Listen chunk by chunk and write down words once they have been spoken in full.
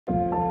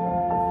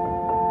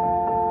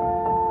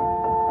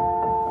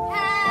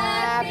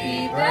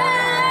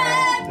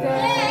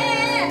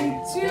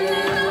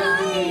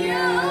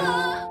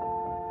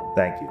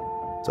Thank you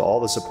to all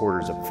the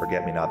supporters of the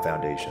Forget Me Not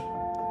Foundation.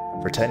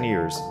 For 10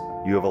 years,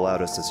 you have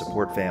allowed us to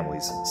support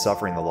families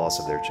suffering the loss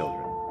of their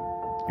children.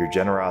 Your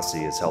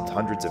generosity has helped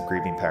hundreds of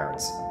grieving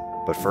parents,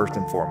 but first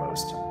and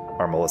foremost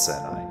are Melissa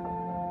and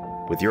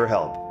I. With your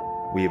help,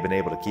 we have been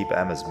able to keep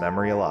Emma's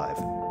memory alive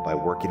by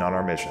working on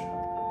our mission,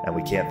 and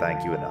we can't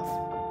thank you enough.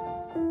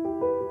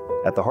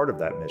 At the heart of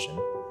that mission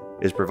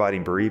is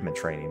providing bereavement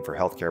training for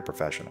healthcare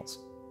professionals.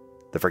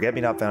 The Forget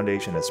Me Not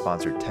Foundation has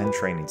sponsored 10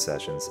 training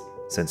sessions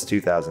since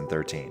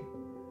 2013.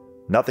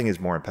 Nothing is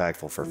more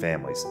impactful for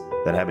families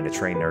than having a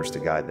trained nurse to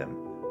guide them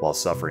while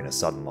suffering a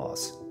sudden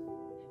loss.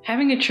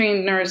 Having a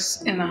trained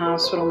nurse in the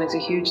hospital makes a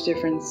huge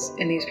difference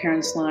in these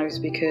parents' lives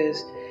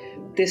because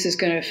this is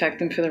going to affect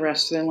them for the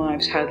rest of their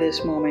lives, how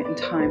this moment in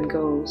time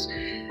goes.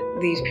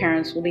 These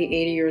parents will be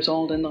 80 years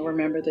old and they'll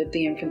remember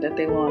the infant that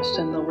they lost,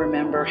 and they'll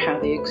remember how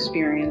the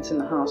experience in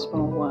the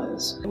hospital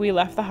was. We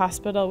left the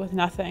hospital with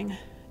nothing.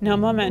 No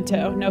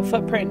memento, no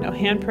footprint, no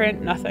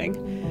handprint,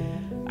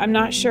 nothing. I'm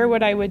not sure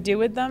what I would do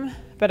with them,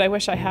 but I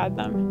wish I had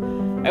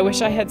them. I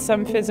wish I had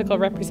some physical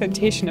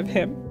representation of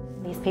him.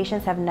 These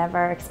patients have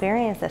never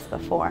experienced this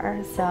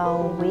before,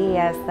 so we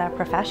as the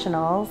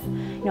professionals,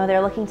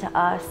 they're looking to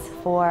us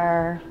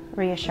for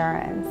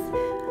reassurance.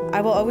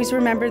 I will always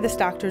remember this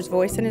doctor's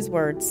voice and his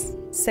words,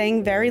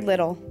 saying very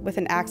little with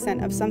an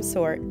accent of some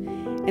sort,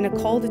 in a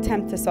cold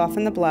attempt to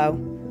soften the blow.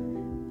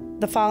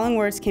 The following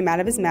words came out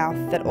of his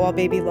mouth that all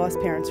baby lost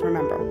parents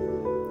remember.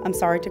 I'm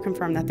sorry to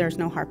confirm that there's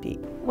no heartbeat.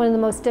 One of the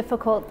most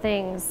difficult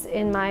things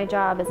in my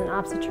job as an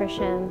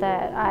obstetrician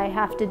that I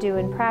have to do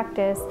in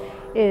practice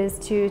is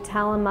to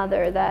tell a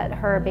mother that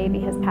her baby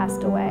has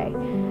passed away.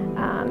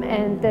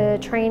 And the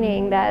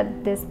training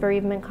that this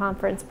bereavement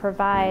conference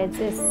provides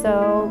is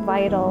so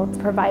vital to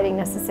providing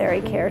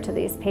necessary care to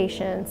these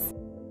patients.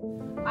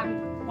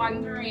 I'm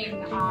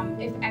wondering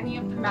if any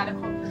of the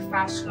medical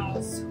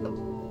professionals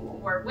who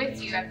were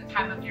with you at the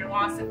time of your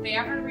loss, if they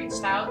ever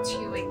reached out to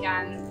you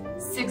again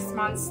 6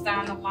 months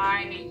down the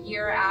line, a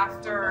year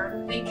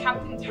after, they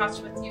kept in touch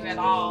with you at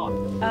all?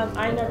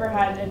 I never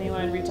had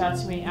anyone reach out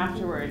to me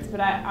afterwards,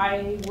 but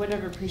I would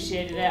have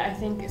appreciated it. I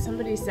think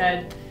somebody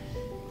said,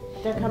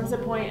 there comes a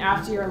point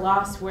after your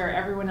loss where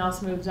everyone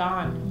else moves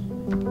on.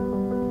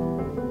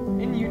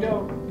 And you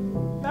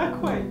don't. Not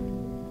quite.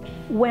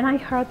 When I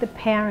heard the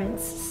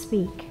parents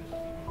speak,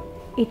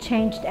 it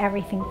changed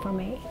everything for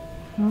me.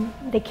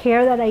 The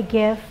care that I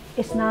give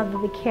is not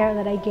the care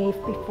that I gave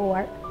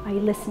before. I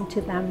listened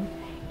to them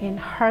and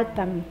heard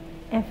them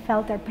and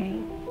felt their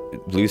pain.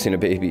 Losing a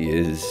baby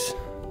is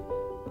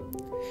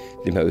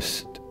the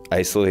most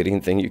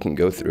isolating thing you can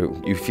go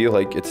through. You feel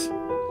like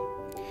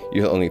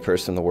you're the only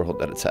person in the world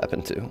that it's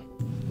happened to.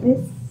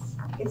 This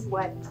is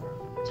what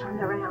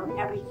turned around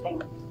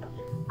everything.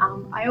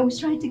 I always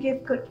tried to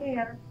give good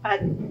care,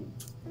 but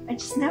I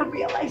just now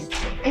realized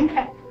the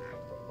impact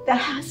that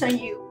has on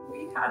you.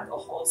 We had the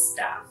whole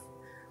staff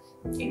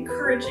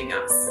encouraging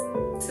us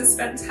to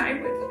spend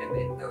time with him,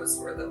 and those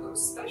were the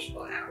most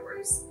special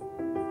hours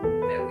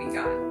that we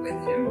got with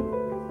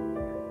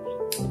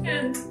him.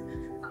 And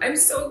I'm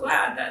so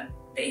glad that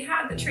they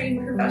had the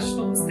trained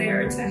professionals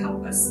there to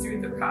help us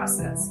through the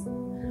process,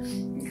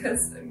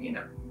 because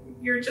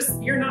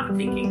you're not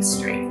thinking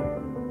straight.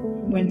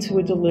 Went to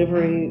a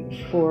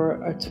delivery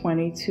for a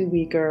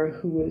 22-weeker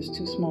who was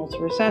too small to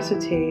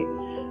resuscitate.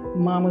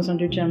 Mom was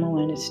under general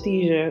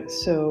anesthesia,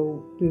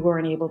 so we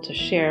weren't able to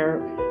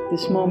share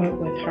this moment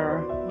with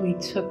her. We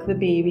took the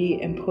baby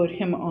and put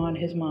him on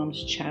his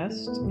mom's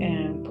chest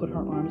and put her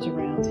arms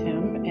around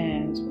him,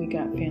 and we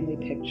got family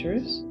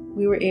pictures.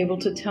 We were able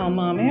to tell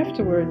Mom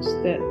afterwards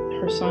that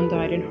her son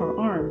died in her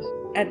arms.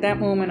 At that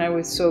moment, I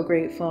was so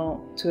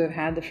grateful to have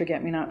had the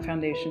Forget Me Not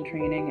Foundation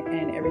training,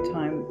 and every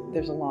time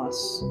there's a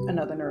loss,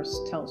 another nurse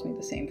tells me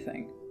the same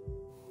thing.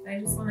 I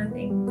just want to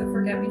thank the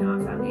Forget Me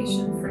Not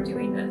Foundation for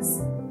doing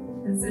this,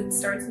 because it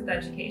starts with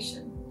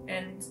education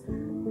and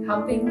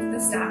helping the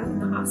staff in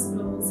the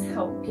hospitals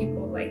help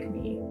people like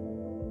me.